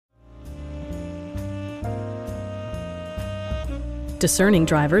Discerning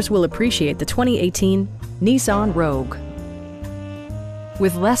drivers will appreciate the 2018 Nissan Rogue.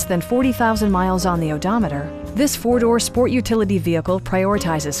 With less than 40,000 miles on the odometer, this four-door sport utility vehicle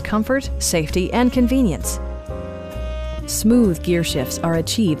prioritizes comfort, safety, and convenience. Smooth gear shifts are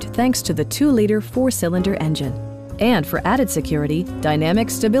achieved thanks to the 2-liter 4-cylinder engine. And for added security, dynamic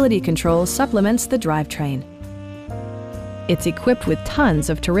stability control supplements the drivetrain. It's equipped with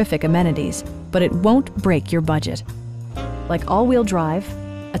tons of terrific amenities, but it won't break your budget. Like all-wheel drive,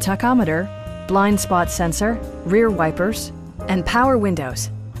 a tachometer, blind spot sensor, rear wipers, and power windows.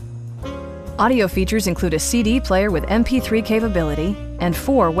 Audio features include a CD player with MP3 capability and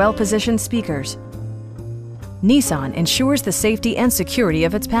 4 well-positioned speakers. Nissan ensures the safety and security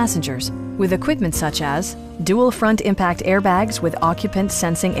of its passengers with equipment such as dual front impact airbags with occupant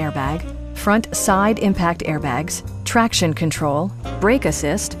sensing airbag, front side impact airbags, traction control, brake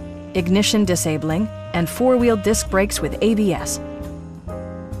assist, ignition disabling, and 4-wheel disc brakes with ABS.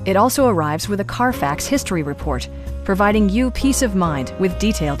 It also arrives with a Carfax history report, providing you peace of mind with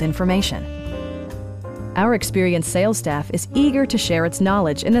detailed information. Our experienced sales staff is eager to share its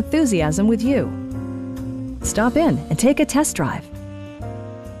knowledge and enthusiasm with you. Stop in and take a test drive.